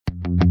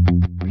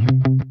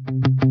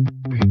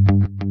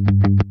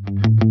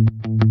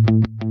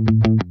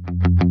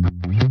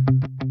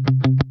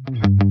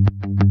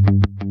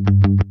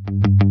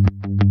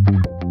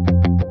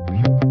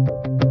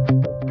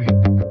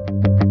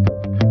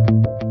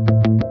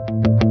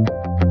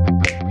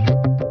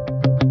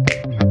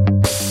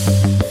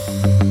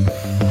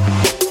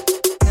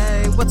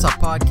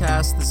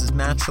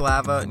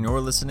Shalava, and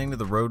you're listening to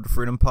the Road to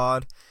Freedom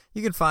Pod.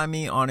 You can find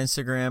me on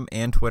Instagram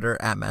and Twitter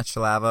at Matt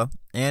Shalava,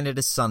 and it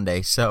is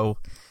Sunday, so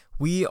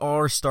we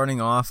are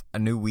starting off a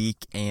new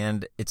week,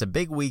 and it's a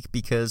big week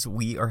because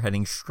we are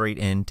heading straight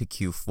into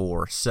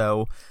Q4.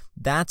 So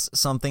that's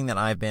something that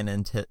I've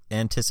been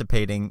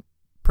anticipating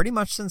pretty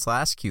much since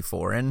last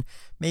Q4, and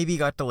maybe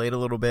got delayed a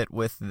little bit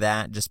with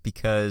that just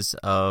because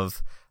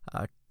of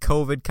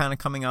COVID kind of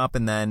coming up,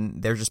 and then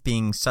there just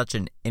being such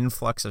an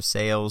influx of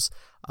sales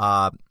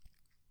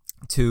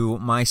to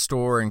my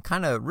store and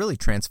kind of really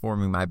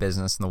transforming my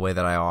business and the way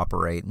that I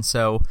operate. And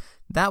so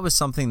that was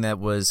something that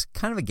was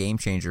kind of a game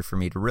changer for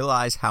me, to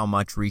realize how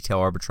much retail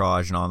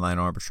arbitrage and online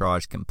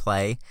arbitrage can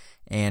play,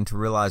 and to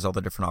realize all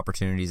the different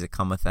opportunities that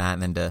come with that,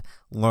 and then to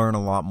learn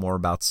a lot more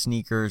about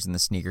sneakers and the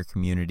sneaker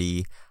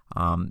community.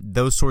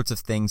 Those sorts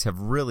of things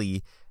have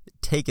really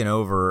taken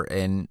over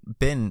and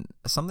been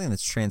something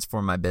that's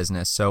transformed my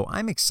business. So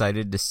I'm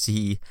excited to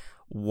see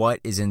what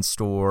is in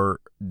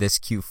store this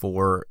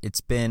Q4.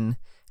 It's been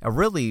a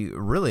really,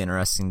 really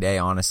interesting day,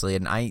 honestly,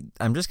 and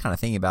I'm just kind of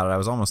thinking about it. I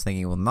was almost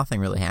thinking, well,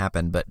 nothing really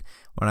happened, but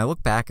when I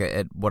look back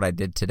at what I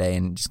did today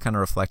and just kind of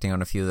reflecting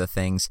on a few of the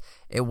things,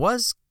 it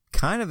was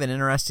kind of an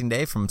interesting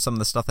day from some of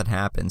the stuff that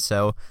happened.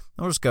 So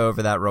I'll just go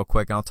over that real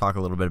quick, and I'll talk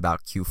a little bit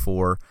about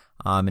Q4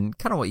 and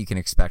kind of what you can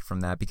expect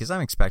from that, because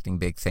I'm expecting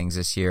big things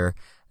this year.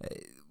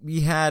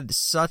 We had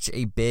such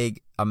a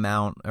big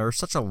amount, or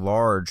such a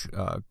large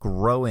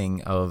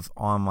growing of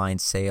online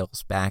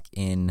sales back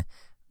in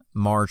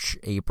March,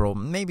 April,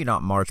 maybe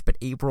not March, but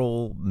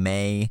April,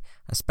 May,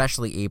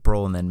 especially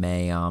April and then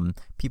May.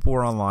 People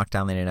were on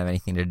lockdown, they didn't have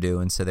anything to do,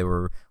 and so they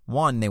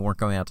weren't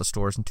going out to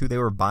stores, and two, they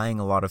were buying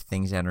a lot of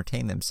things to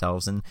entertain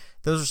themselves. And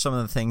those are some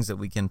of the things that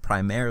we can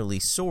primarily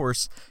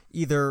source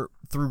either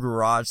through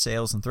garage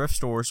sales and thrift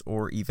stores,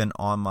 or even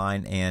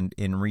online and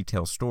in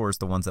retail stores,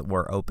 the ones that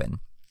were open.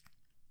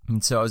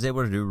 And so I was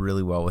able to do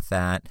really well with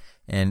that,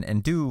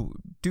 and do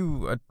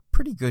a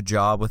pretty good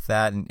job with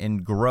that,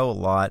 and grow a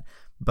lot.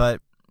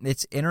 But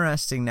it's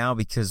interesting now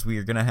because we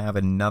are going to have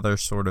another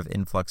sort of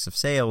influx of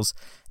sales,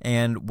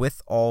 and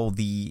with all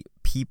the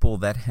people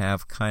that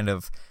have kind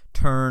of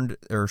turned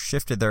or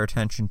shifted their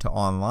attention to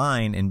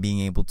online and being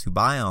able to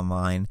buy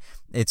online,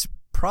 it's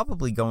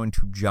probably going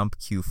to jump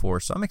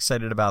Q4. So I'm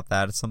excited about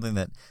that. It's something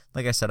that,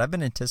 like I said, I've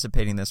been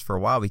anticipating this for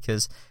a while,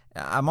 because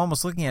I'm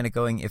almost looking at it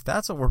going, if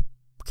that's what we're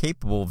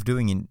capable of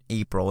doing in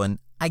April, and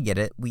I get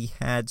it, we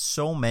had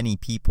so many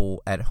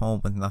people at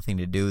home with nothing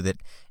to do that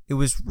it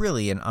was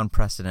really an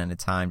unprecedented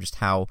time, just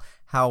how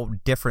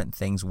different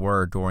things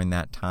were during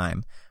that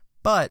time.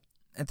 But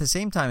at the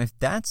same time, if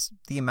that's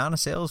the amount of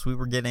sales we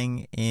were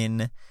getting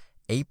in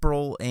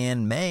April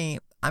and May,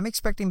 I'm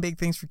expecting big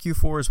things for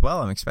Q4 as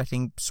well. I'm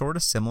expecting sort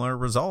of similar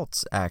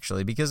results,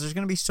 actually, because there's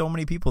going to be so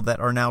many people that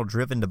are now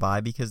driven to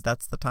buy, because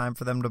that's the time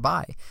for them to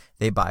buy.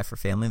 They buy for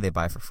family, they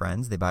buy for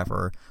friends, they buy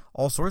for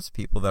all sorts of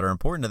people that are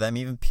important to them,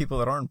 even people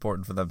that aren't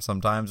important for them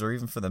sometimes, or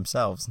even for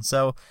themselves. And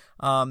so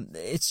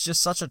it's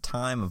just such a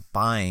time of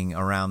buying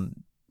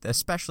around,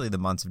 especially the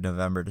months of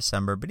November,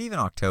 December, but even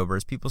October,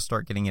 as people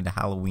start getting into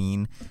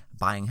Halloween,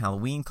 buying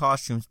Halloween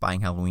costumes,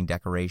 buying Halloween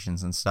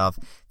decorations and stuff.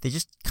 They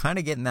just kind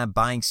of get in that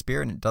buying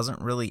spirit, and it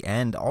doesn't really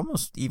end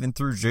almost even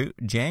through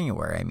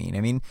January. I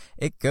mean,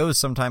 it goes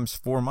sometimes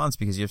 4 months,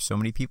 because you have so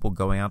many people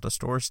going out to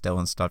stores still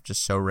and stuff,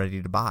 just so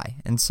ready to buy.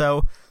 And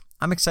so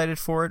I'm excited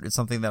for it. It's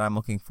something that I'm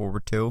looking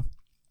forward to.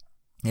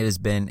 It has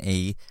been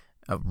a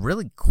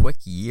really quick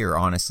year,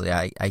 honestly.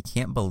 I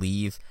can't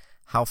believe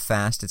how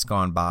fast it's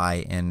gone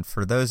by. And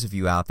for those of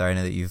you out there, I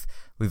know that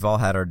we've all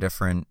had our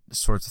different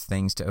sorts of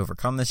things to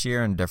overcome this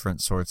year, and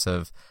different sorts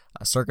of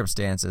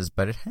circumstances,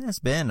 but it has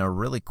been a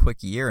really quick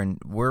year, and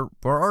we're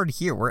already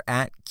here. We're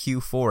at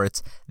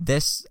Q4.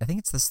 I think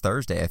it's this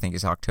Thursday. I think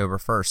it's October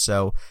 1st.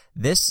 So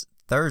this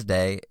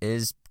Thursday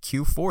is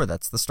Q4.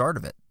 That's the start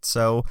of it.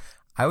 So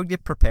I would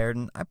get prepared,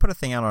 and I put a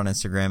thing out on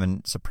Instagram,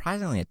 and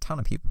surprisingly a ton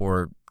of people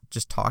were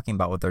just talking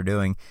about what they're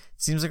doing.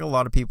 It seems like a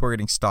lot of people are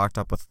getting stocked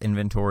up with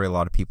inventory. A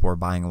lot of people are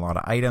buying a lot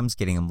of items,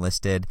 getting them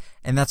listed,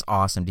 and that's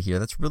awesome to hear.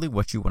 That's really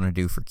what you want to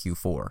do for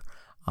Q4.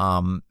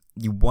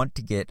 You want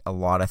to get a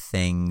lot of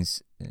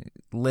things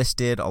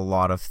listed, a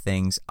lot of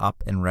things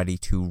up and ready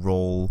to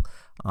roll.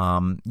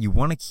 You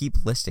want to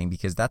keep listing,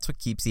 because that's what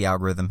keeps the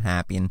algorithm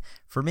happy. And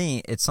for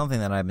me, it's something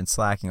that I've been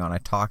slacking on. I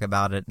talk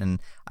about it,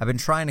 and I've been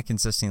trying to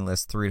consistently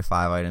list 3 to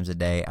 5 items a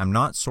day. I'm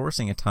not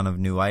sourcing a ton of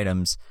new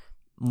items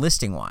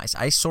listing wise.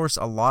 I source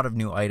a lot of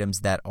new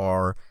items that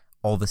are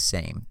all the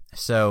same.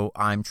 So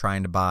I'm not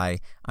trying to buy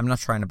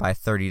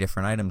 30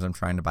 different items. I'm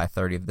trying to buy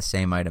 30 of the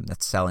same item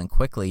that's selling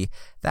quickly.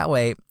 That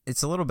way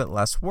it's a little bit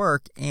less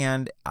work,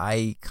 and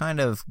I kind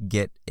of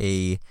get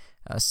a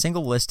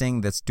single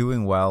listing that's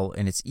doing well,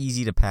 and it's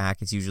easy to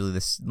pack. It's usually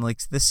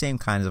the same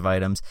kinds of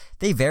items.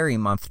 They vary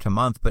month to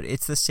month, but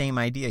it's the same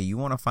idea. You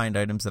want to find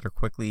items that are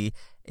quickly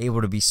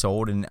able to be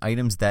sold, and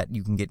items that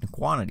you can get in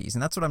quantities,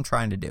 and that's what I'm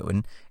trying to do.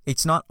 And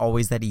it's not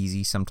always that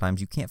easy. Sometimes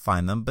you can't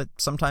find them, but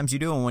sometimes you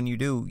do, and when you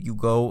do, you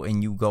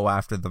go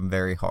after them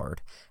very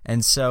hard.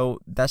 And so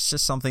that's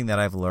just something that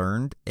I've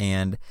learned,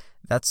 and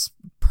that's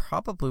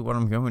probably what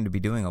I'm going to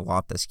be doing a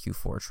lot this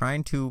Q4,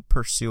 trying to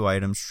pursue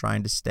items,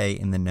 trying to stay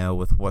in the know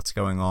with what's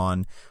going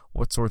on,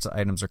 what sorts of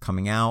items are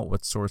coming out,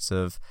 what sorts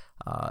of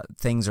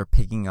things are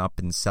picking up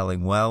and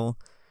selling well,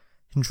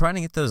 and trying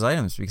to get those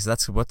items because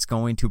that's what's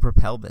going to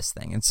propel this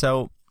thing. And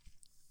so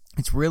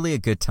it's really a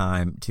good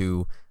time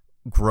to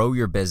grow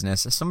your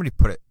business. Somebody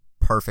put it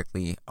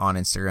perfectly on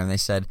Instagram. They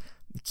said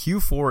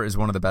Q4 is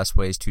one of the best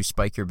ways to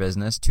spike your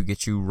business, to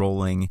get you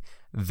rolling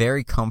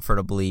very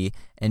comfortably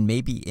and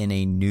maybe in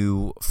a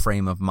new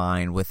frame of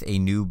mind with a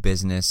new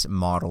business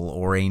model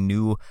or a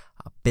new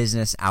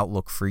business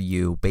outlook for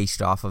you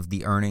based off of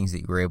the earnings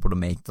that you were able to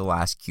make the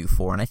last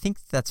Q4. And I think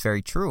that's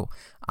very true.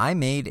 I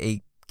made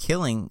a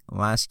killing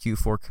last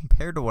Q4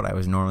 compared to what I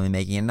was normally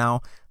making. And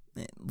now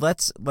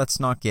let's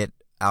not get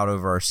out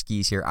of our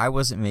skis here. I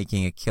wasn't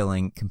making a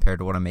killing compared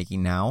to what I'm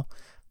making now,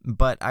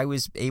 but I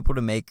was able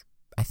to make,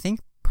 I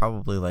think,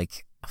 probably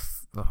like,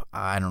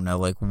 I don't know,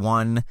 like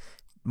one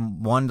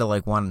to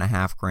like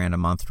 $1.5 grand a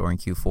month during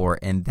Q4,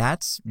 and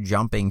that's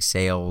jumping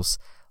sales.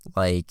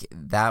 Like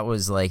that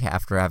was like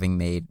after having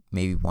made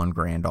maybe $1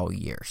 grand all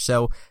year.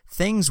 So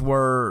things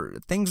were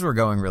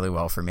going really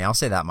well for me. I'll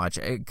say that much.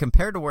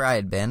 Compared to where I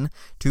had been,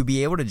 to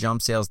be able to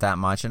jump sales that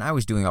much, and I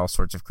was doing all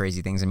sorts of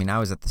crazy things. I mean, I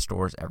was at the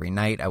stores every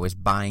night. I was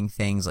buying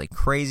things like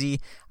crazy.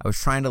 I was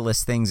trying to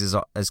list things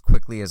as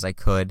quickly as I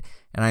could.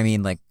 And I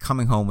mean, like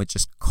coming home with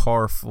just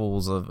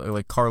carloads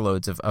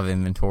of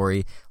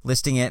inventory,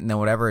 listing it, and then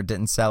whatever it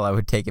didn't sell, I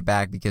would take it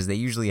back because they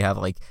usually have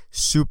like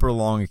super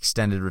long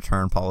extended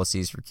return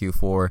policies for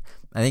Q4.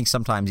 I think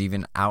sometimes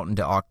even out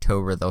into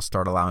October, they'll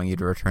start allowing you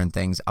to return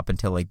things up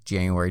until like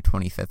January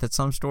 25th at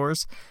some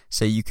stores.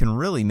 So you can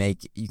really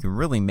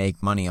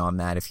make money on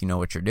that if you know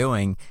what you're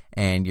doing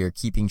and you're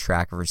keeping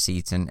track of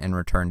receipts and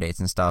return dates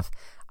and stuff.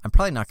 I'm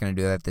probably not going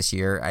to do that this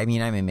year. I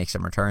mean, I may make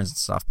some returns and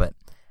stuff, but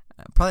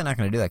I'm probably not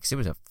going to do that because it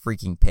was a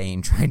freaking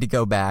pain trying to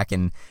go back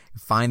and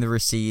find the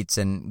receipts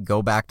and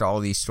go back to all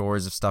these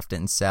stores if stuff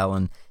didn't sell.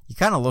 And you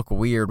kind of look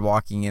weird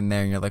walking in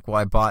there and you're like, well,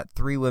 I bought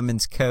 3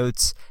 women's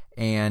coats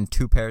and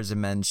 2 pairs of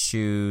men's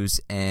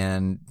shoes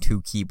and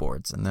 2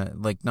 keyboards. And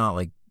not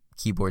like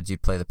keyboards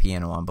you'd play the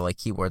piano on, but like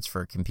keyboards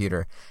for a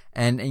computer.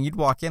 And you'd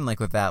walk in like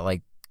with that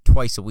like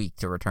twice a week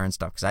to return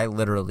stuff because I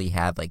literally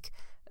had like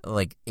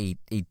a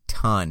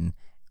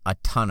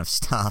ton of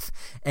stuff,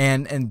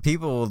 and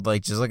people would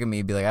like just look at me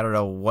and be like, I don't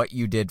know what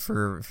you did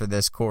for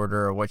this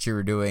quarter or what you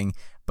were doing,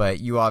 but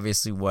you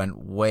obviously went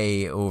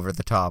way over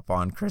the top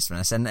on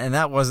Christmas. And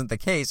that wasn't the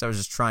case. I was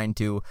just trying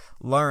to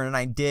learn, and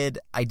I did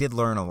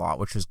learn a lot,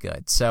 which was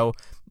good. So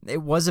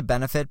it was a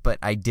benefit, but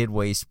I did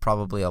waste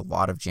probably a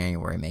lot of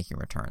January making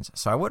returns.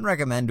 So I wouldn't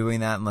recommend doing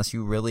that unless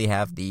you really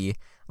have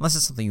unless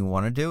it's something you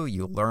want to do.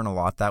 You'll learn a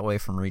lot that way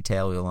from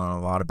retail. You'll learn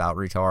a lot about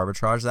retail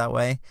arbitrage that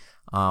way.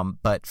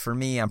 But for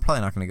me, I'm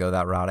probably not going to go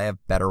that route. I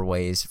have better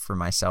ways for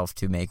myself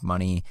to make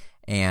money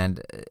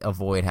and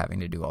avoid having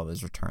to do all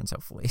those returns,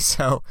 hopefully.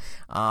 So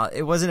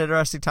it was an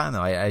interesting time,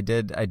 though. I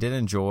did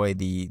enjoy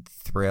the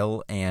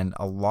thrill, and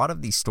a lot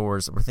of these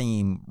stores, we're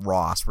thinking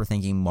Ross, we're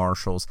thinking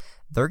Marshalls,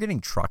 they're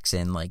getting trucks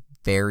in like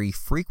very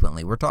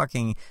frequently. We're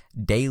talking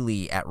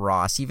daily at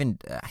Ross. Even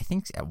I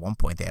think at one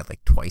point they had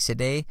like twice a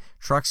day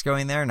trucks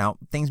going there. Now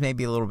things may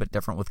be a little bit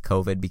different with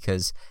COVID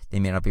because they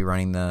may not be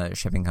running the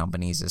shipping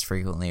companies as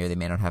frequently, or they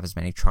may not have as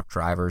many truck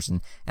drivers,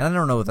 and I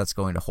don't know what that's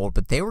going to hold,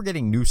 but they were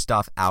getting new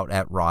stuff out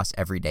at Ross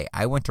every day.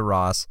 I went to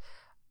Ross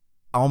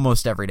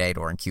almost every day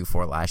during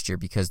Q4 last year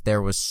because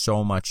there was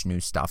so much new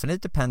stuff, and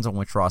it depends on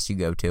which Ross you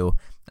go to.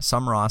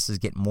 Some Rosses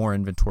get more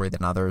inventory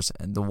than others,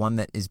 and the one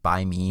that is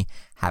by me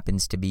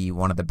happens to be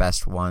one of the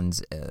best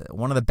ones,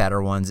 one of the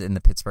better ones in the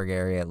Pittsburgh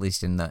area, at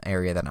least in the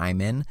area that I'm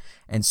in.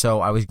 And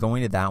so I was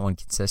going to that one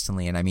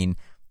consistently, and I mean,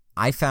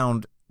 I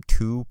found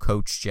 2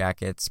 Coach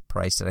jackets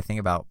priced at I think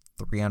about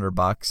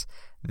 $300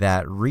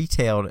 that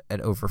retailed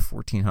at over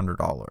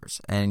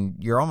 $1,400, and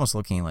you're almost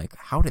looking like,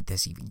 how did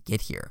this even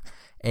get here?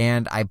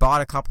 And I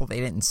bought a couple, they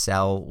didn't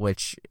sell,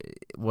 which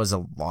was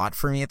a lot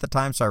for me at the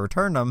time, so I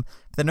returned them.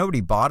 But then nobody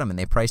bought them, and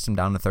they priced them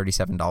down to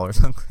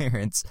 $37 on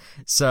clearance.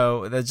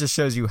 So that just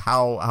shows you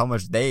how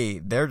much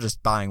they're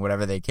just buying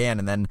whatever they can.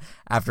 And then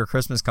after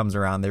Christmas comes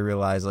around, they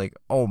realize like,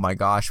 oh my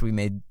gosh, we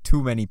made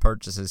too many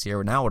purchases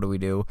here. Now what do we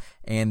do?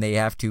 And they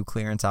have to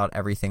clearance out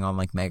everything on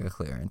like mega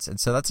clearance. And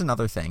so that's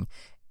another thing.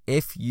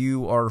 If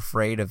you are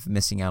afraid of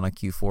missing out on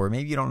Q4,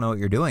 maybe you don't know what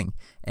you're doing,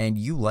 and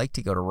you like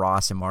to go to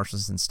Ross and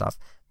Marshalls and stuff,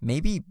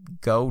 maybe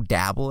go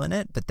dabble in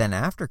it. But then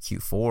after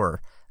Q4,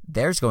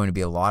 there's going to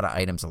be a lot of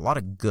items, a lot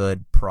of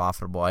good,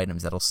 profitable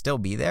items that'll still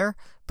be there,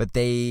 but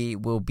they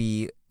will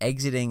be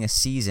exiting a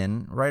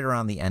season right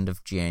around the end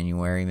of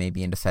January,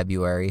 maybe into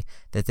February,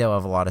 that they'll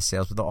have a lot of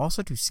sales, but they'll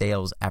also do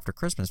sales after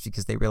Christmas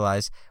because they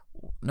realize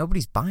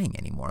nobody's buying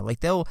anymore. Like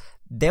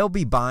they'll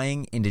be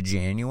buying into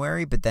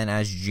January, but then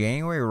as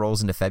January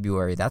rolls into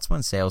February, that's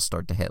when sales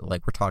start to hit.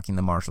 Like we're talking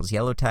the Marshalls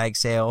yellow tag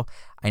sale.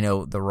 I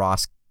know the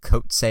Ross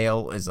coat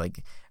sale is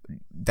like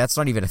that's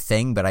not even a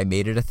thing, but I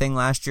made it a thing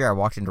last year. I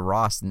walked into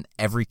Ross and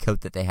every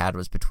coat that they had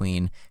was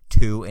between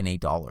 $2 and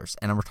 $8.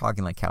 And we're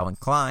talking like Calvin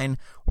Klein.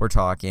 We're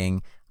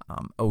talking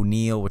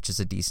O'Neill, which is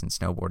a decent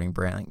snowboarding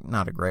brand. Like,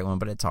 not a great one,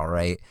 but it's all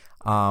right.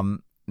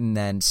 And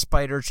then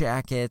Spider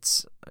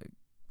jackets.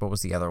 What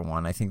was the other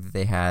one? I think that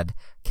they had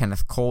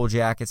Kenneth Cole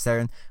jackets there.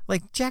 And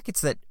like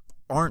jackets that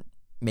aren't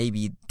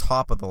maybe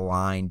top of the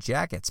line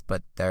jackets,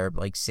 but they're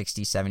like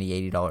 $60,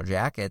 $70, $80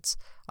 jackets.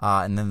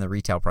 And then the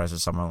retail price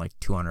was somewhere like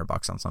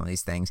 $200 on some of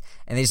these things.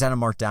 And they just had them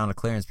marked down to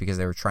clearance because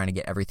they were trying to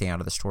get everything out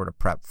of the store to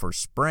prep for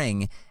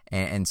spring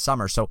and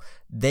summer. So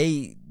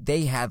they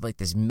had like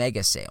this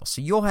mega sale.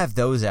 So you'll have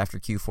those after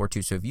Q4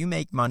 too. So if you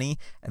make money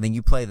and then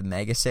you play the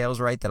mega sales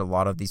right that a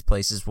lot of these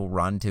places will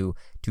run to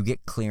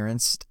get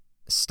clearance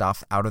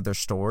stuff out of their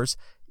stores,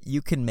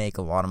 you can make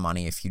a lot of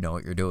money if you know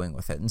what you're doing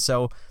with it. And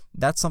so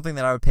that's something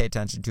that I would pay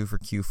attention to for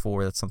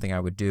Q4. That's something I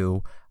would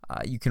do.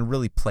 You can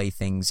really play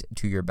things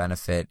to your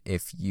benefit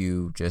if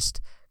you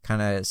just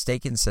kind of stay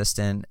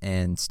consistent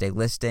and stay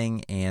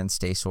listing and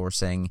stay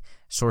sourcing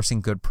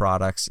good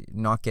products,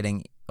 not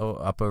getting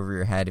up over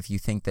your head. If you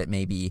think that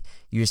maybe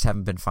you just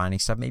haven't been finding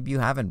stuff, maybe you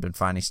haven't been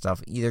finding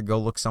stuff, either go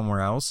look somewhere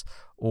else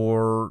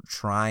or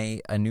try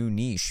a new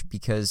niche,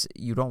 because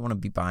you don't want to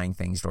be buying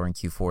things during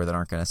Q4 that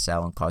aren't going to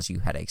sell and cause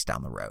you headaches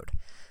down the road.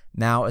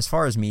 Now, as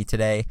far as me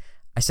today,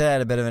 I said I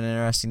had a bit of an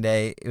interesting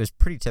day. It was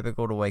pretty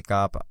typical to wake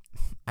up.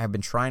 I've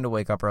been trying to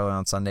wake up early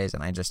on Sundays,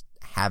 and I just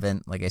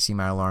haven't. Like, I see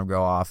my alarm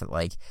go off at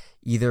like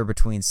either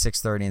between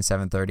 6:30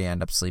 and 7:30. I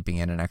end up sleeping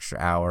in an extra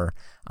hour.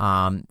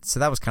 So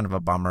that was kind of a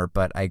bummer,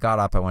 but I got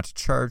up, I went to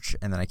church,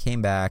 and then I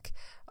came back.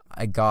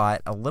 I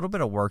got a little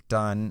bit of work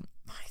done.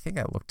 I think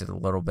I looked at a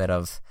little bit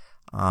of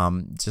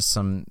just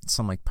some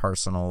like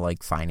personal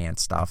like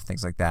finance stuff,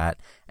 things like that.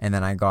 And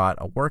then I got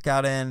a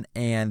workout in,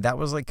 and that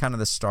was like kind of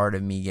the start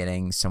of me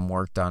getting some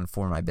work done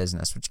for my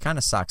business, which kind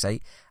of sucks.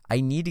 I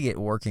need to get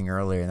working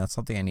earlier, and that's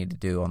something I need to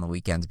do on the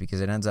weekends,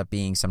 because it ends up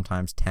being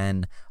sometimes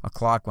 10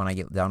 o'clock when I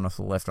get down with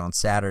the lift on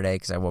Saturday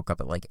because I woke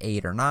up at like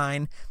 8 or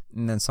 9,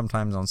 and then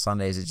sometimes on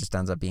Sundays it just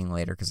ends up being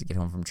later because I get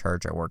home from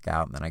church, I work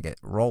out, and then I get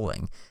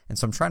rolling. And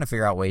so I'm trying to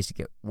figure out ways to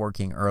get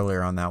working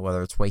earlier on that,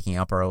 whether it's waking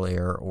up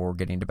earlier or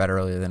getting to bed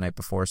earlier the night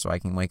before so I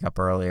can wake up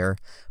earlier.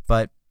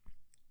 But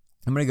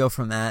I'm going to go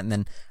from that, and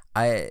then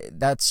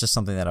that's just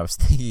something that I was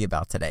thinking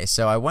about today.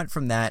 So I went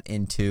from that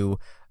into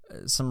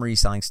some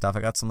reselling stuff.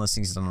 I got some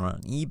listings done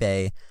on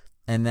eBay,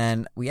 and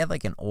then we had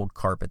like an old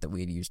carpet that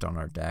we had used on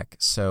our deck.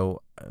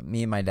 So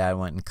me and my dad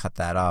went and cut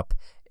that up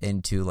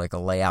into like a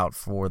layout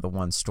for the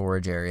one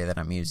storage area that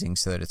I'm using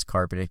so that it's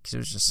carpeted, because it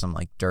was just some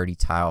like dirty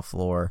tile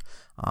floor.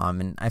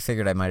 And I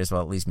figured I might as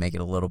well at least make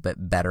it a little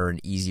bit better and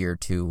easier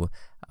to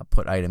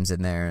put items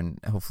in there, and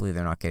hopefully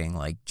they're not getting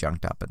like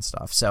junked up and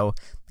stuff. So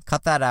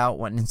cut that out,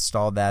 went and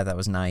installed that. That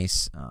was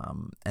nice.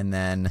 And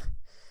then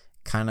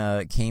kind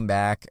of came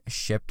back,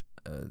 shipped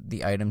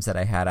the items that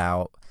I had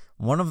out.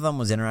 One of them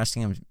was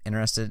interesting. I'm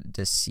interested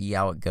to see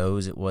how it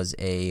goes. It was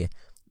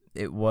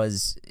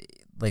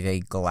like a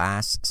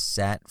glass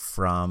set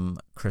from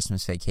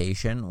Christmas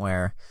Vacation,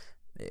 where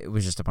it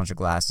was just a bunch of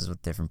glasses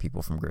with different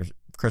people from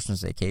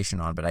Christmas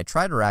Vacation on. But I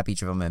tried to wrap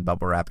each of them in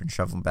bubble wrap and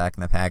shove them back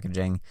in the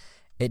packaging.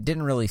 It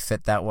didn't really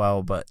fit that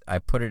well, but I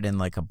put it in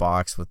like a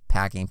box with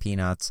packing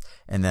peanuts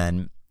and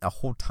then a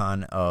whole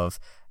ton of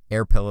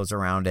air pillows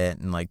around it,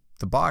 and like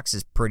the box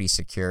is pretty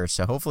secure,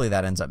 so hopefully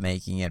that ends up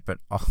making it. But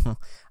I'll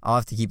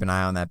have to keep an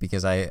eye on that,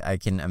 because I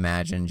can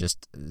imagine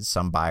just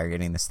some buyer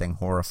getting this thing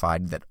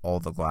horrified that all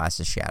the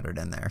glass is shattered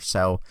in there.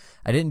 So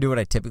I didn't do what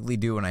I typically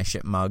do when I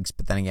ship mugs,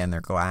 but then again,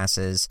 they're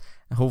glasses.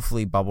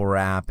 Hopefully bubble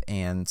wrap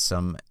and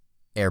some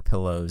air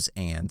pillows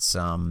and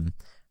some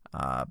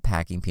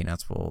packing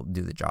peanuts will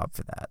do the job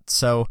for that.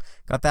 So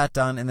got that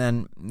done. And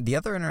then the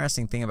other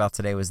interesting thing about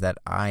today was that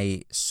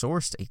I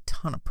sourced a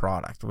ton of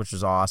product, which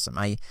was awesome.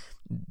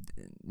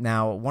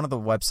 Now one of the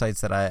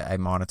websites that I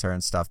monitor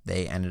and stuff,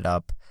 they ended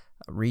up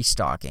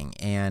restocking,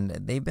 and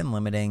they've been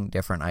limiting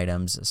different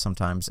items.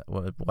 Sometimes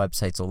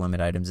websites will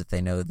limit items if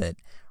they know that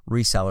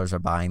resellers are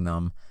buying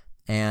them.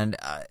 And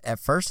at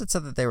first it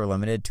said that they were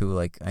limited to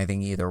like, I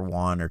think either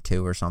 1 or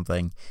 2 or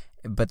something.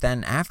 But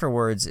then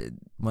afterwards,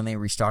 when they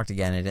restocked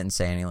again, it didn't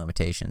say any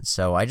limitations.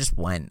 So I just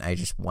went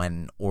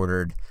and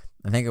ordered.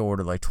 I think I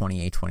ordered like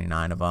 28,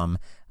 29 of them.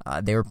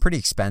 They were pretty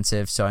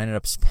expensive, so I ended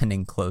up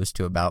spending close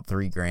to about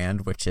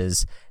 $3,000, which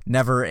is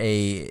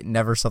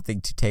never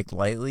something to take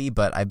lightly.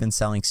 But I've been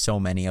selling so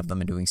many of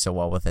them and doing so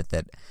well with it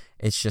that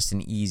it's just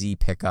an easy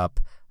pickup.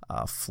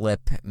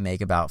 Flip,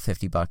 make about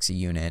 $50 a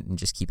unit, and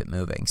just keep it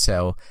moving.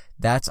 So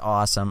that's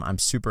awesome. I'm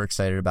super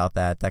excited about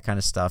that. That kind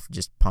of stuff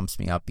just pumps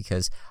me up,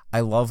 because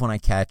I love when I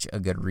catch a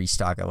good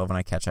restock. I love when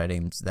I catch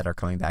items that are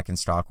coming back in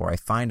stock, or I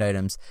find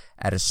items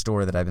at a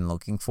store that I've been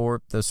looking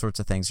for. Those sorts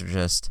of things are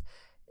just,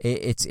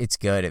 it's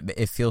good.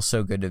 It feels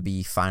so good to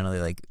be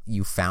finally like,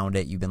 you found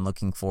it, you've been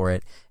looking for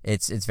it.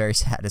 It's very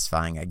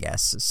satisfying, I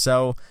guess.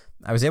 So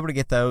I was able to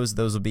get those.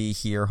 Those will be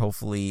here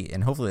hopefully,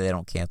 and hopefully they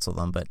don't cancel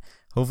them, but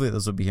hopefully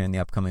those will be here in the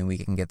upcoming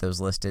week. I can get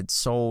those listed,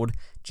 sold,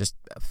 just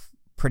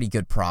pretty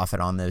good profit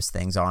on those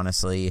things,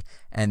 honestly,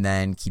 and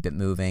then keep it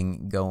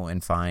moving, go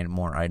and find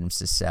more items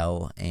to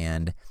sell,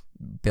 and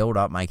build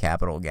up my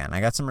capital again.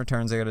 I got some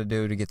returns I got to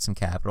do to get some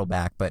capital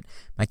back, but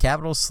my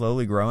capital is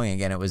slowly growing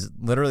again. It was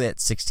literally at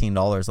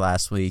 $16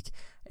 last week,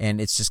 and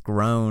it's just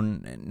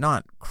grown,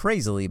 not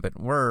crazily, but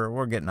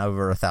we're getting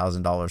over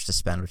 $1,000 to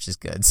spend, which is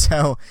good.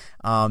 So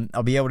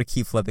I'll be able to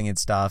keep flipping and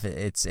stuff.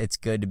 It's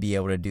good to be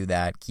able to do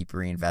that, keep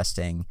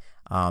reinvesting.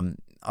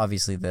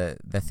 Obviously, the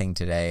thing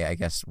today, I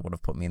guess, would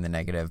have put me in the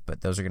negative,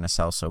 but those are going to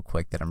sell so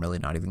quick that I'm really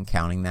not even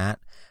counting that.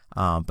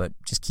 But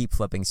just keep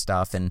flipping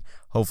stuff and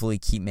hopefully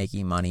keep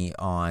making money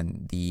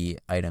on the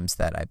items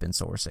that I've been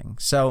sourcing.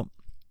 So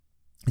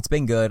it's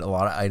been good. A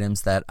lot of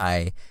items that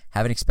I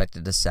haven't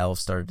expected to sell have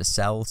started to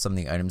sell. Some of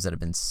the items that have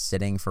been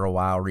sitting for a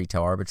while,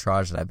 retail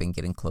arbitrage, that I've been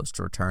getting close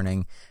to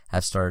returning,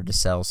 have started to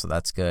sell, so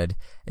that's good.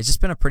 It's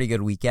just been a pretty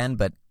good weekend,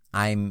 but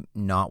I'm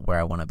not where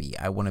I want to be.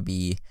 I want to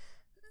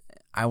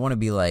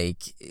be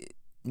like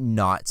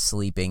not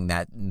sleeping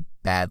that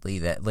badly,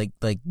 that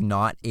like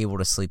not able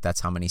to sleep. That's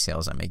how many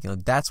sales I'm making.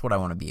 Like, that's what I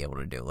want to be able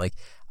to do. Like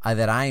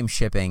that I am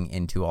shipping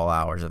into all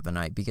hours of the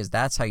night, because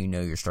that's how you know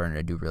you're starting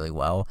to do really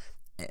well.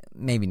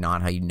 Maybe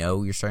not how you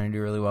know you're starting to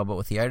do really well, but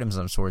with the items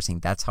I'm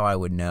sourcing, that's how I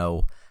would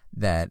know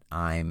that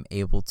I'm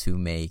able to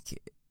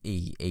make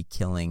a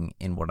killing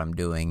in what I'm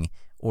doing,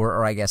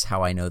 or I guess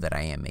how I know that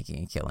I am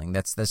making a killing.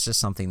 That's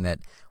just something that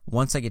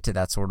once I get to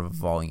that sort of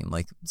volume,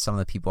 like some of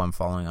the people I'm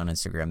following on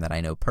Instagram that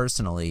I know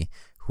personally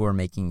who are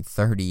making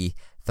 30,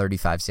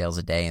 35 sales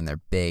a day, and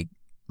they're big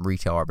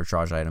retail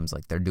arbitrage items,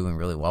 like they're doing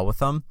really well with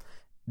them.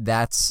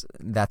 That's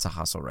a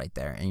hustle right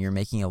there, and you're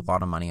making a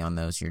lot of money on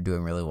those. You're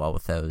doing really well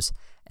with those,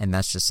 and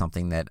that's just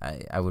something that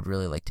I would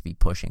really like to be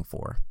pushing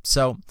for.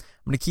 So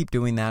I'm going to keep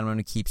doing that. I'm going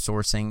to keep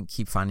sourcing,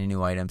 keep finding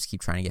new items,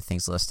 keep trying to get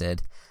things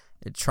listed,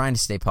 trying to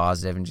stay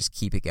positive and just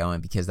keep it going,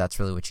 because that's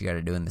really what you got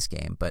to do in this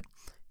game. But,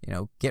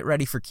 get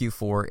ready for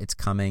Q4. It's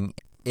coming.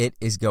 It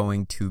is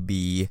going to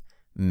be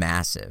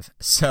massive.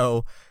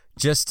 So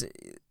just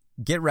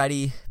get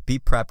ready, be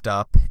prepped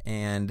up,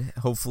 and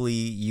hopefully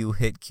you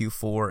hit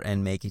Q4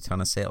 and make a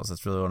ton of sales.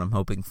 That's really what I'm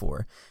hoping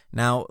for.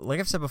 Now, like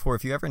I've said before,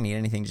 if you ever need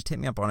anything, just hit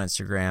me up on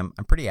Instagram.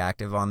 I'm pretty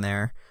active on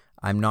there.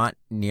 I'm not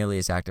nearly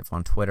as active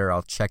on Twitter.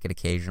 I'll check it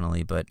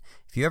occasionally, but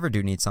if you ever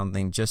do need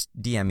something, just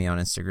DM me on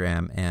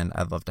Instagram, and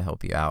I'd love to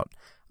help you out.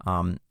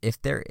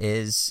 If there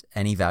is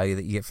any value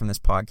that you get from this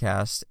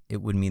podcast,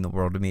 it would mean the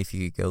world to me if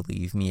you could go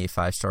leave me a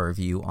 5-star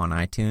review on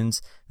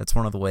iTunes. That's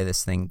one of the ways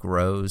this thing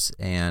grows,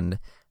 and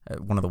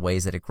one of the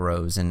ways that it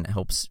grows and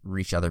helps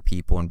reach other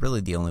people. And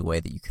really the only way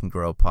that you can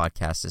grow a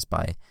podcast is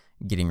by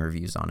getting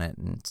reviews on it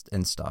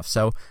and stuff.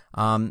 So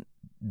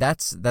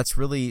that's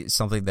really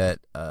something that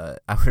I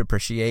would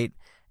appreciate.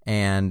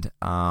 And,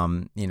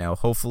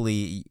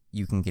 hopefully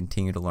you can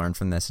continue to learn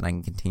from this, and I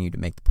can continue to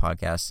make the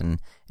podcast,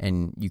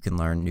 and you can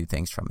learn new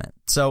things from it.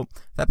 So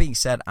that being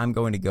said, I'm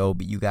going to go,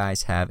 but you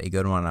guys have a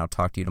good one, and I'll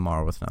talk to you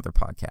tomorrow with another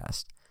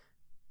podcast.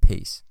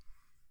 Peace.